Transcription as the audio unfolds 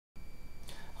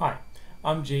Hi,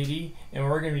 I'm JD, and what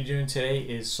we're going to be doing today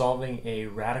is solving a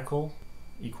radical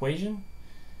equation.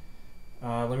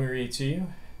 Let me read it to you.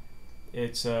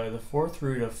 It's the fourth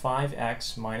root of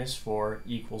 5x minus 4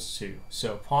 equals 2.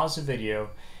 So pause the video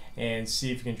and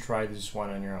see if you can try this one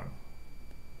on your own.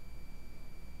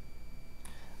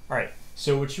 Alright,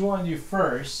 so what you want to do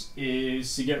first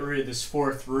is to get rid of this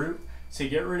fourth root. To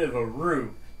get rid of a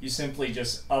root, you simply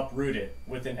just uproot it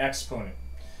with an exponent.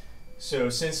 So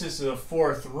since this is a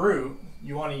fourth root,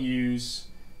 you want to use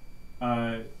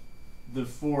the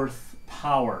fourth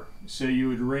power. So you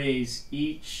would raise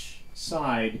each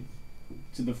side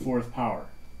to the fourth power.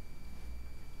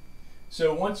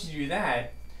 So once you do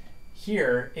that,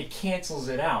 here it cancels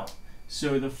it out.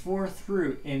 So the fourth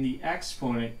root and the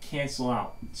exponent cancel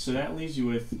out. So that leaves you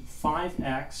with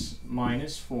 5x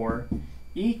minus 4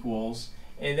 equals,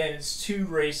 and then it's 2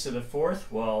 raised to the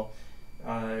fourth. Well,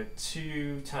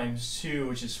 2 times 2,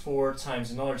 which is 4,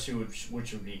 times another 2,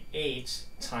 which would be 8,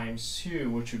 times 2,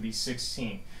 which would be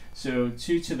 16. So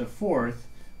 2 to the fourth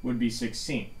would be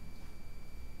 16.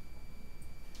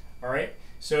 Alright,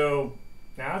 so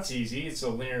now it's easy. It's a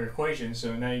linear equation,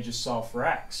 so now you just solve for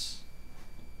x.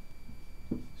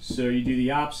 So you do the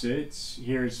opposite.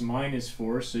 Here it's minus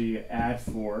 4, so you add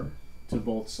 4 to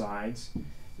both sides.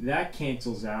 That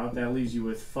cancels out. That leaves you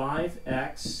with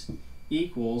 5x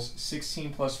equals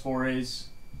 16 plus 4 is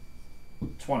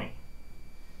 20.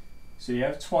 So you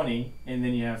have 20, and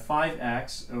then you have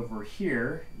 5x over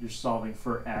here. You're solving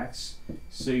for x.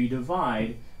 So you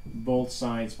divide both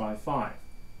sides by 5.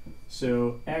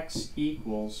 So x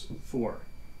equals 4.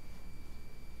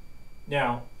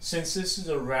 Now, since this is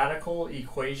a radical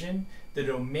equation, the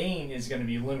domain is going to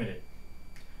be limited.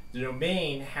 The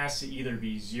domain has to either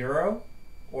be 0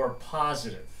 or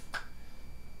positive.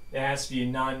 It has to be a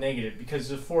non-negative because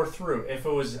the fourth root, if it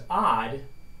was odd, if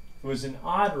it was an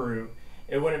odd root,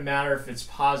 it wouldn't matter if it's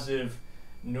positive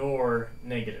nor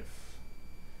negative.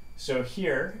 So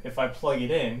here, if I plug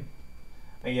it in,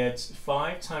 I get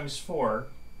 5 times 4,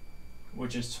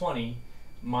 which is 20,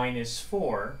 minus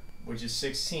 4, which is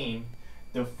 16.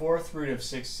 The fourth root of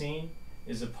 16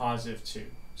 is a positive 2.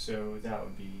 So that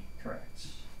would be correct.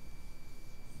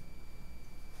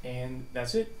 And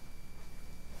that's it.